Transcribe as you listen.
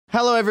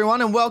Hello,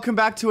 everyone, and welcome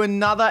back to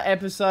another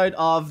episode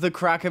of the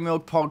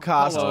CrackerMilk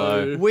Podcast.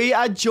 Hello. We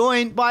are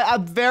joined by a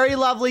very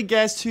lovely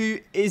guest who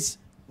is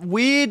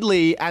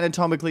weirdly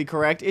anatomically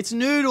correct. It's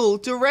Noodle,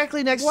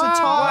 directly next to Tom.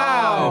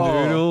 Wow.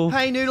 Hey, Noodle.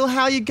 Hey, Noodle,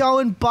 how you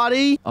going,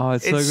 buddy? Oh,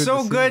 it's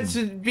so good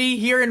to be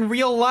here in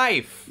real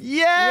life.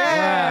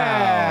 Yeah!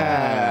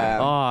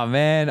 Oh,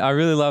 man. I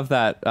really love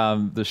that.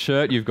 The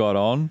shirt you've got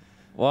on.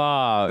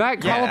 Wow. That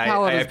color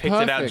palette is I picked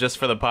perfect. it out just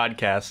for the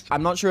podcast.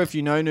 I'm not sure if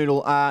you know,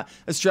 Noodle.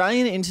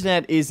 Australian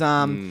internet is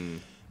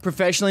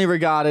professionally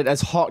regarded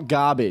as hot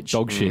garbage.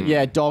 Dog shit.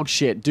 Yeah, dog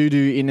shit.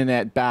 Doo-doo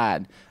internet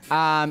bad.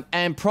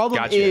 And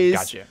problem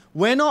Gotcha.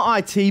 we're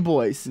not IT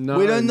boys. No,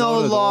 we don't know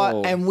a not at lot,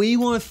 all. and we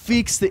want to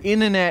fix the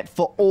internet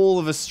for all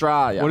of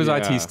Australia. What does Yeah.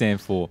 IT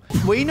stand for?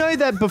 We know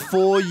that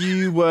before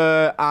you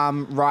were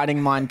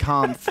writing Mein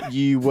Kampf,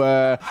 you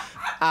were...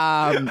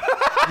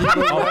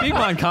 Oh, big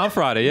Mein Kampf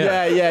writer,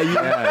 yeah.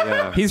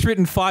 Yeah. He's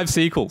written 5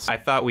 sequels. I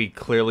thought we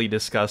clearly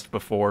discussed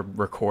before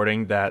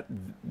recording that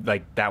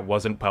that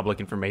wasn't public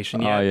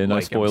information yet. Oh, yeah, no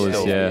I'm spoilers,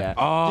 still- yeah.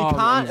 Oh, you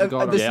can't... I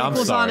forgot the Yeah, I'm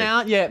sequels aren't sorry.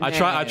 out yet, I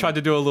man. tried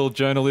to do a little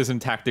journalism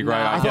tactic,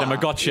 right? I get him a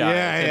gotcha.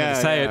 Yeah,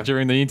 Say it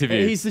during the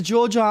interview. He's the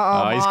George R.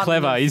 R. He's Martin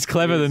clever. He's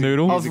clever, the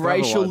Noodle. of a clever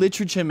racial one.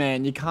 literature,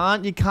 man. You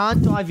can't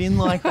dive in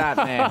like that,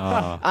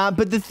 man.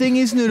 But the thing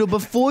is, Noodle,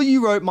 before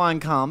you wrote Mein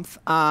Kampf,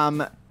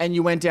 and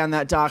you went down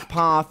that dark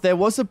path, there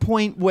was a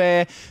point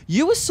where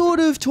you were sort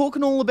of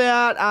talking all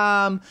about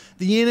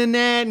the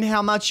internet and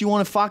how much you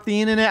want to fuck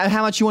the internet and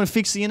how much you want to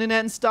fix the internet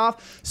and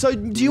stuff. So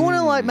do you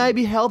want to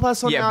maybe help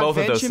us on Yeah, our both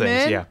of adventure, those things,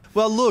 man? yeah.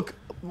 Well, look,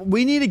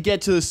 we need to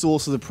get to the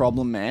source of the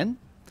problem, man.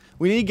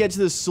 We need to get to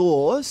the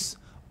source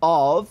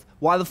of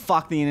why the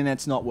fuck the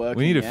internet's not working.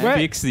 We need to man.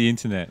 fix the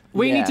internet.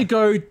 We Yeah. need to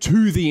go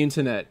to the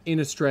internet in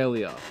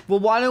Australia. Well,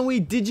 why don't we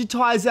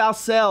digitize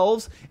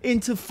ourselves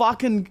into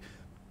fucking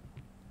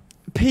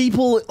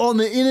people on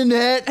the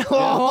internet? That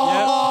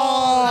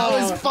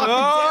was fucking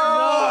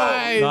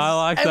terrible. No, I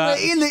like And that.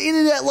 we're in the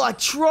internet like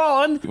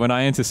Tron. When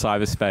I enter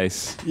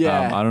cyberspace,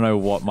 Yeah. I don't know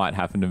what might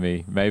happen to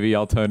me. Maybe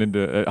I'll turn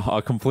into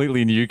a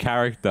completely new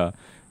character.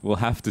 We'll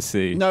have to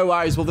see. No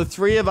worries. Well, the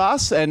three of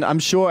us, and I'm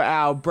sure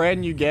our brand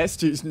new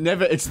guest who's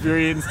never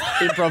experienced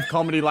improv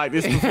comedy like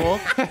this before,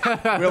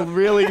 will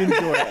really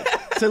enjoy it.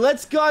 So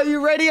let's go.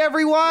 You ready,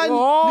 everyone? Noodle,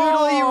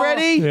 are you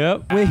ready?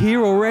 Yep. We're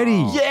here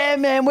already. Yeah,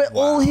 man, we're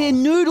all here.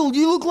 Noodle,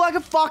 you look like a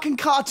fucking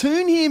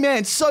cartoon here,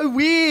 man. So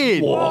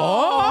weird. That's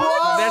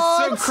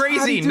so How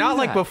crazy. do you do Not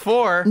like that?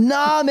 before.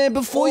 Nah, man,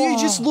 before you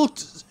just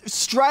looked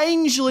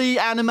strangely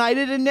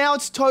animated, and now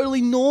it's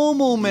totally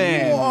normal,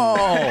 man. Oh,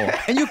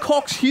 and your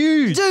cock's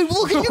huge. Dude,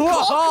 look at your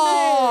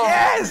cock,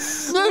 man.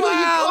 Yes. Noodle, your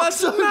cock's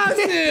so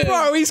big.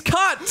 Bro, he's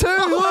cut too.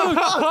 Look.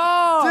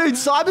 Dude,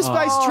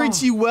 cyberspace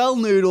treats you well,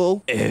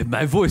 Noodle.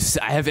 My voice,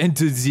 I have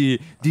entered the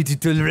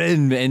digital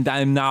realm and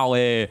I'm now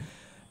a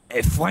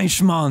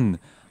Frenchman.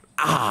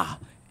 Ah,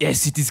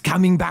 yes, it is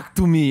coming back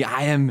to me.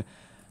 I am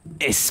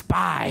a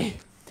spy.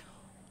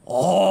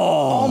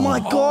 Oh my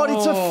god,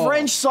 it's a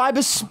French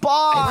cyber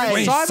spy.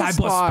 French cyber cyber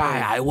spy.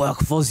 spy. I work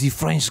for the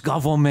French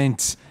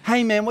government.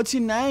 Hey, man, what's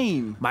your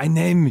name? My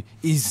name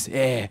is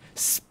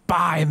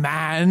Spy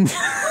Man.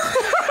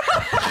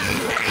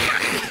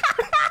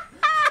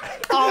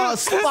 Oh,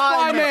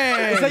 Spy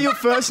Man. Is that your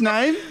first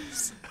name?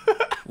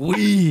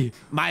 Oui,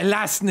 my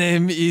last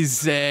name is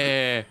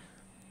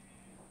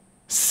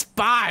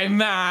Spy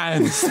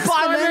Man.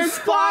 Spy Man,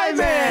 Spy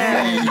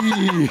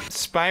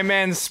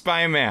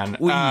Man. Spyman.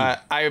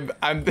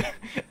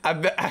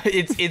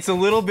 It's a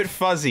little bit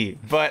fuzzy,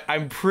 but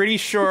I'm pretty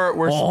sure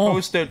we're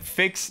supposed to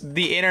fix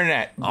the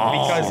internet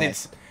because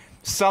it's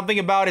something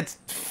about it's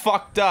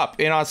fucked up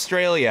in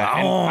Australia,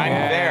 and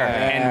I'm there,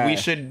 and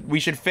we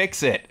should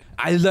fix it.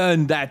 I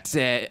learned that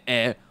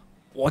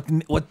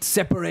what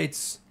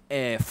separates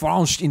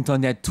French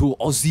internet to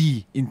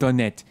Aussie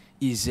internet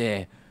is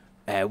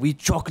we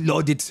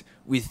chocolate it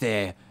with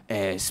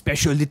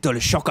special little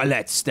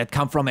chocolates that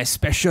come from a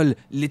special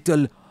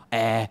little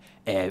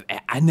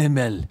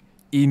animal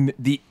in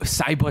the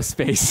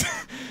cyberspace.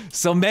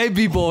 So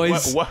maybe,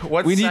 boys,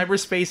 What we need.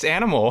 cyberspace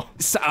animal?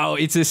 So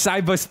it's a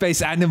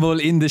cyberspace animal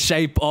in the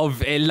shape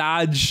of a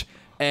large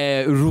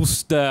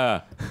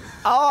rooster.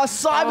 Oh,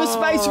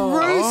 cyberspace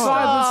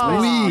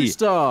rooster. Oui.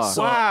 Star.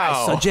 So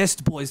Wow. I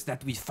suggest, boys,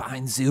 that we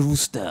find the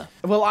rooster.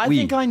 Well, I Oui.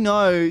 think I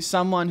know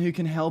someone who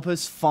can help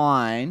us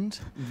find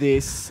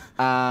this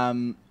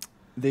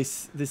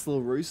this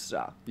little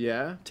rooster.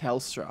 Yeah.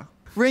 Telstra.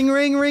 Ring,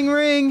 ring, ring,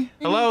 ring.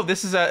 Hello,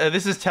 this is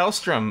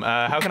Telstrom.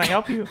 How can I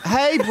help you?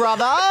 Hey,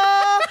 brother.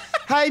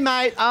 Hey,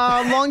 mate.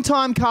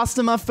 Long-time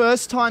customer,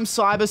 first-time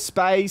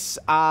cyberspace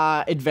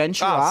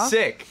adventurer. Oh,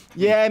 sick.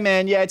 Yeah,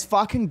 man. Yeah, it's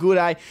fucking good,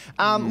 eh?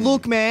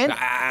 Look, man.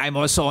 I'm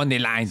also on the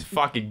line.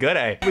 Fucking good,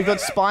 eh? We got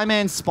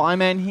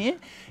Spyman here.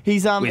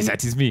 He's Yes,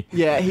 that is me.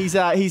 Yeah,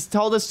 he's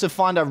told us to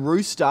find a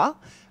rooster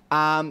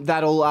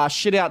that'll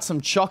shit out some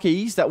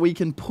chockies that we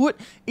can put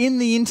in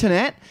the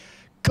internet.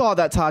 God,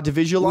 that's hard to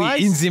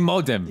visualize. In the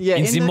modem. Yeah,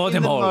 in the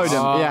modem holes.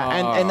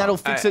 Yeah, and that'll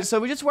fix it. So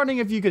we're just wondering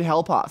if you could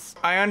help us.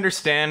 I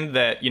understand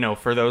that,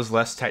 for those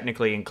less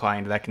technically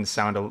inclined, that can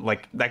sound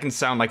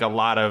like a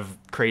lot of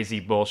crazy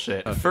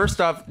bullshit. First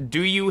off,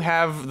 do you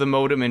have the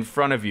modem in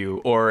front of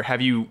you, or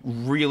have you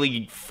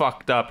really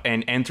fucked up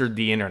and entered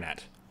the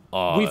internet?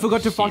 We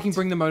forgot to fucking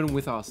bring the modem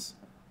with us.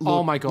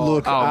 Oh my god.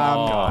 Look,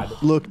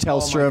 look,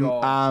 Telstra.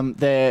 Oh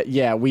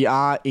my we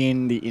are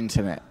in the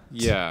internet.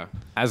 Yeah.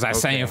 As I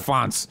say in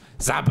France,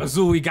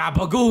 Zabazooey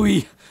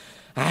Gabagooey.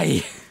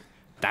 Hey,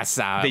 that's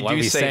what do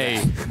we say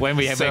say when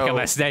we make a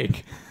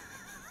mistake.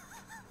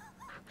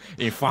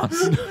 In France.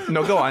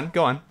 No, go on.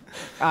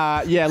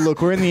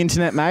 Look, we're in the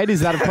internet, mate. Is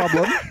that a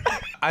problem?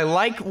 I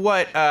like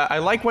what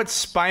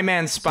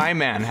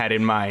Spyman had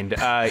in mind.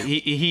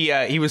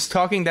 He was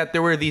talking that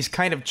there were these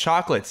kind of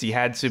chocolates he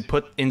had to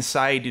put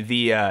inside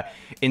the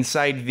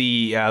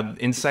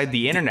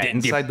internet,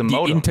 inside the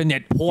modem. The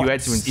internet ports You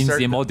had to in insert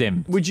the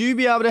modem. Would you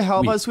be able to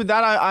help us with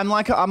that?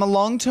 I'm a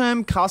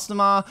long-term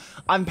customer.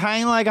 I'm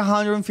paying like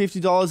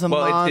 $150 a month.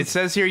 Well, it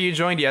says here you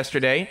joined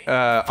yesterday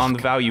on the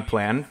value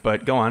plan,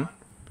 but go on.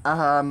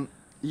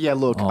 Yeah,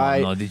 look,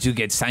 no, did you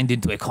get signed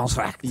into a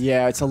contract?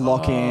 Yeah, it's a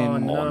lock-in.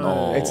 Oh,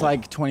 no. It's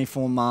like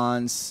 24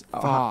 months.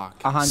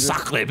 Fuck. 100.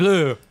 Sacre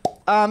bleu.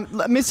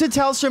 Mr.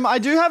 Telstra, I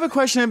do have a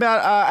question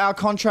about our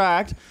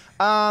contract.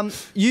 I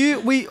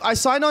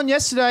signed on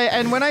yesterday,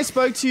 and when I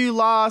spoke to you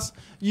last,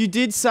 you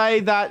did say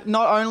that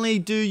not only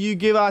do you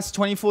give us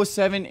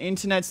 24/7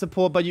 internet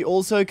support, but you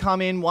also come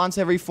in once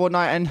every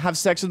fortnight and have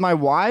sex with my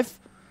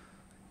wife.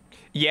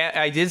 Yeah,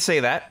 I did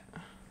say that.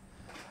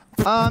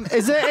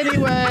 Is there any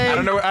way? I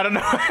don't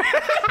know.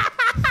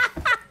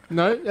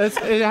 No,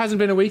 it hasn't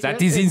been a week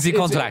That yet. is in the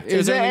contract.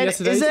 Is there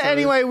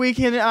any way we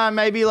can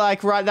maybe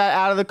like write that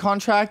out of the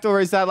contract, or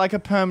is that like a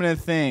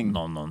permanent thing?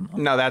 No.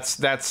 No,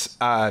 that's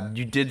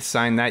you did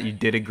sign that. You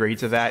did agree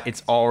to that.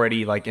 It's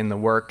already like in the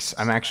works.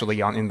 I'm actually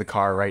in the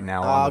car right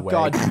now on Oh the way.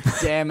 god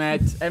damn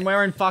it! And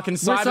we're in fucking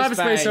We're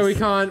cyberspace, so we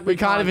can't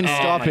even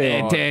stop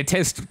it.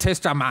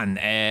 Tester man,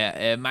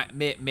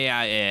 may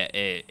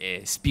I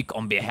speak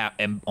on behalf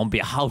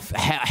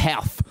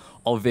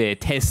of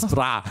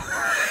Tesla?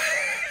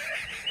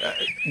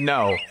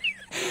 No.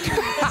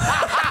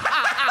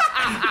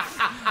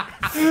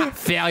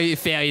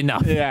 Fair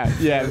enough. Yeah,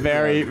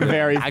 very,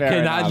 very. I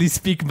can hardly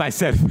speak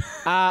myself.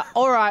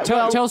 All right,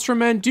 well, Telstra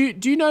man, do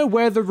you know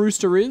where the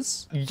rooster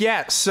is?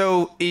 Yeah.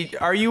 So,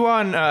 are you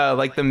on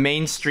like the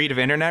main street of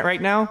internet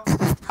right now?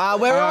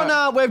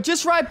 we're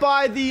just right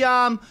by the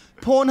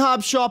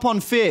Pornhub shop on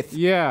 5th.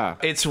 Yeah.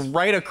 It's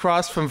right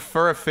across from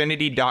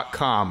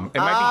furaffinity.com. It might be .net.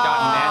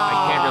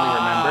 I can't really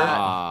remember.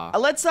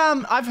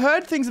 I've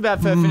heard things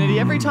about Furfinity.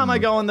 Every time I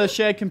go on the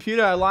shared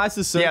computer, Elias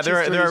search. Yeah,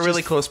 they're a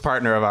really close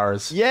partner of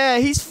ours. Yeah,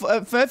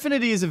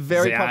 Furfinity is a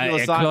very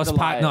popular a site. close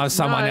partner of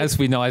someone else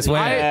we know as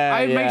well.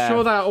 I make yeah.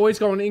 sure that I always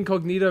go on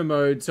incognito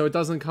mode so it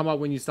doesn't come up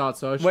when you start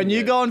searching. When you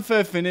it. go on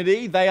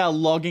Furfinity, they are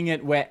logging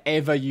it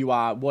wherever you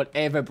are,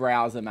 whatever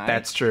browser, mate.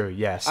 That's true.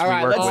 Yes. All right,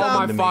 we work let's, with oh them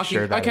my to make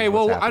sure that Okay, is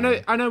what's well, happening.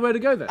 I know where to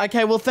go then.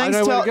 Okay, well, thanks,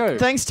 I know where to go.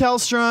 thanks,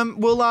 Telstra.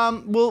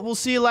 We'll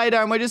see you later,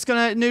 and we're just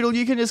gonna Noodle.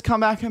 You can just come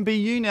back and be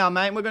you now,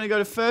 mate. We're gonna go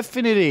to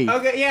Furfinity.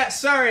 Okay, yeah,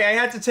 sorry. I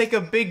had to take a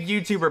big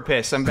YouTuber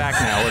piss. I'm back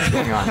now. What's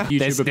going on?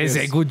 There's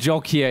a good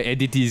joke here,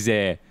 and it is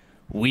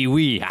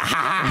wee.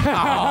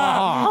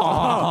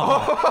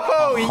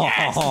 Oh,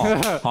 yes.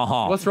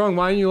 What's wrong?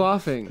 Why aren't you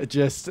laughing?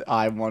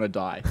 I want to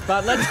die.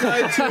 But let's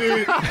go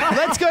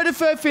to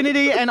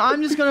Furfinity, and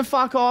I'm just gonna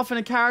fuck off, and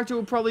a character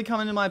will probably come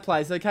into my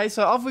place. Okay,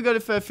 so off we go to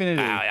Furfinity.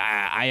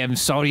 I am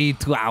sorry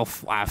to our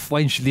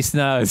French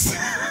listeners.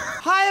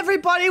 Hi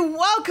everybody,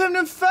 welcome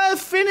to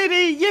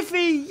Furfinity.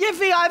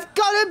 Yiffy, I've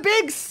got a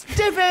big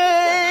stiffy.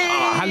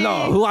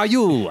 Hello, who are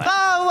you?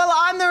 Oh, well,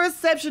 I'm the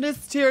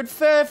receptionist here at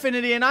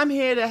Furfinity, and I'm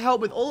here to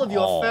help with all of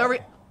your furry...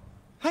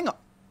 Hang on.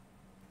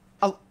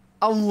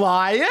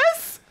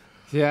 Elias?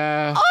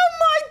 Yeah. Oh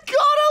my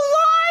god,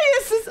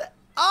 Elias is...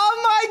 Oh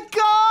my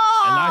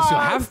god! Elias, you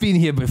have been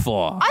here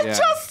before. I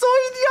just saw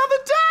you the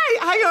other day!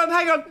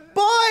 Hang on.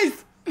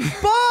 Boys,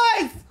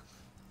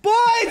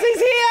 he's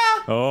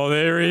here! Oh,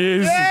 there he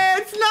is. Yeah,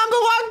 it's number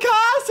one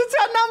cast. It's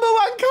our number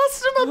one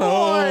customer, boy.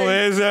 Oh,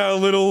 there's our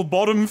little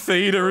bottom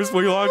feeder, as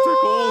we like to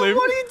call him.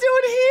 What are you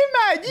doing here,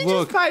 man? You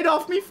Look. just paid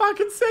off me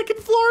fucking second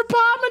floor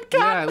apartment, cunt.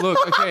 Yeah, look,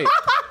 okay.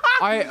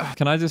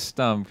 Can I just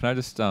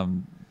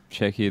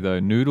check here though?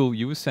 Noodle,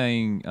 you were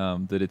saying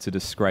that it's a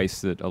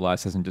disgrace that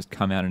Elias hasn't just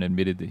come out and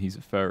admitted that he's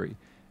a furry.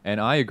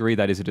 And I agree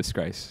that is a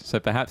disgrace. So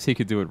perhaps he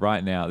could do it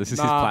right now. This is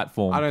his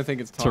platform. I don't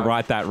think it's to time.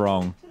 right that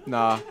wrong.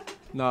 Nah,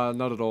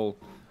 not at all.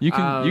 You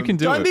can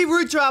do Don't it. be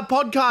rude to our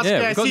podcast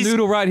Yeah, guest. we've got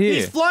Noodle right here.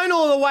 He's flown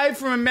all the way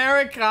from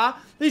America.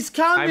 He's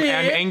come here.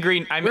 I'm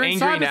angry. I'm We're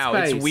in angry now.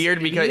 It's cyberspace. weird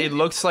because it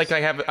looks like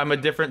I'm a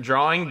different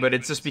drawing, but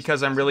it's just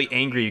because I'm really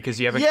angry because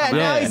you haven't Yeah, come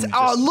no, out he's, and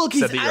oh, just look,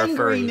 he's said that you're a angry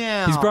furry.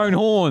 now. He's grown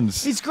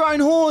horns. He's grown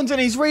horns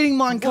and he's reading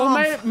Mein Kampf.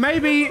 Well,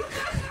 maybe...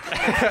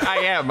 I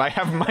am. I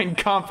have Mein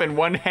Kampf in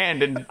one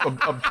hand and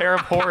a pair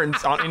of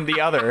horns in the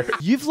other.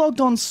 You've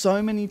logged on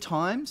so many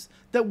times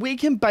that we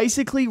can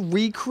basically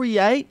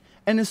recreate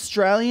an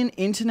Australian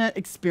internet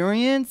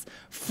experience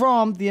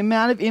from the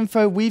amount of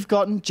info we've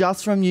gotten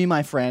just from you,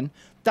 my friend.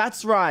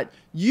 That's right.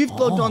 You've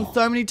logged on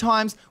so many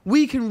times,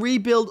 we can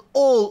rebuild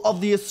all of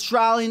the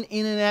Australian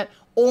internet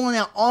all on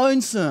our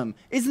own sim.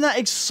 Isn't that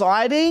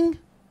exciting?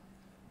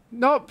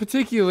 Not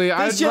particularly.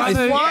 There's I'd just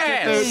rather one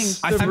get thing.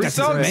 I'm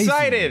so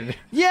excited.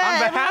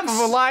 Yeah, On behalf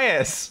of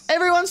Elias.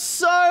 Everyone's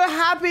so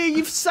happy.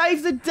 You've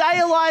saved the day,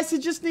 Elias.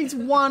 It just needs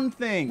one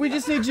thing. We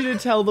just need you to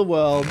tell the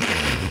world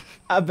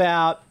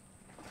about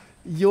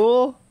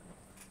your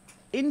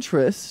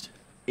interest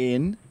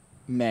in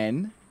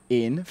men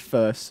in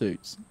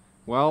fursuits.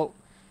 Well,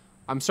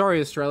 I'm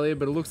sorry, Australia,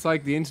 but it looks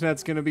like the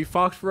internet's going to be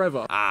fucked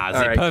forever. The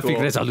right, perfect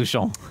cool.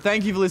 resolution.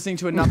 Thank you for listening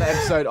to another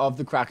episode of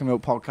the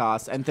CrackerMilk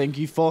Podcast, and thank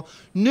you for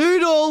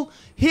Noodle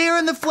here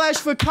in the flesh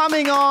for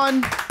coming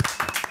on.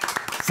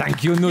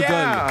 Thank you, Noodle.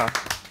 Yeah.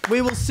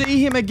 We will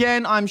see him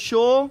again, I'm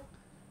sure.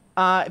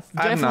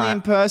 Definitely not.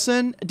 in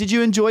person. Did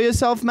you enjoy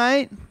yourself,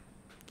 mate?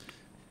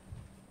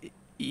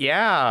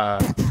 Yeah.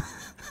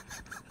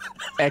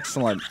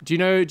 Excellent. Do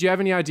you have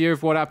any idea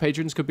of what our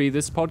patrons could be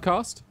this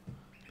podcast?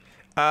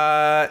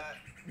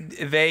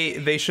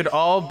 They should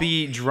all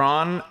be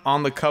drawn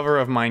on the cover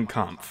of Mein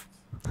Kampf.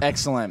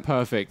 Excellent.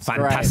 Perfect.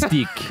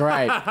 Fantastic.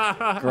 Great.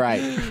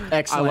 Great.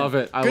 Excellent. I love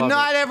it. Good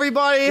night,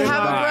 everybody. Have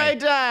a night. great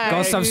day.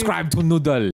 Go subscribe to Noodle.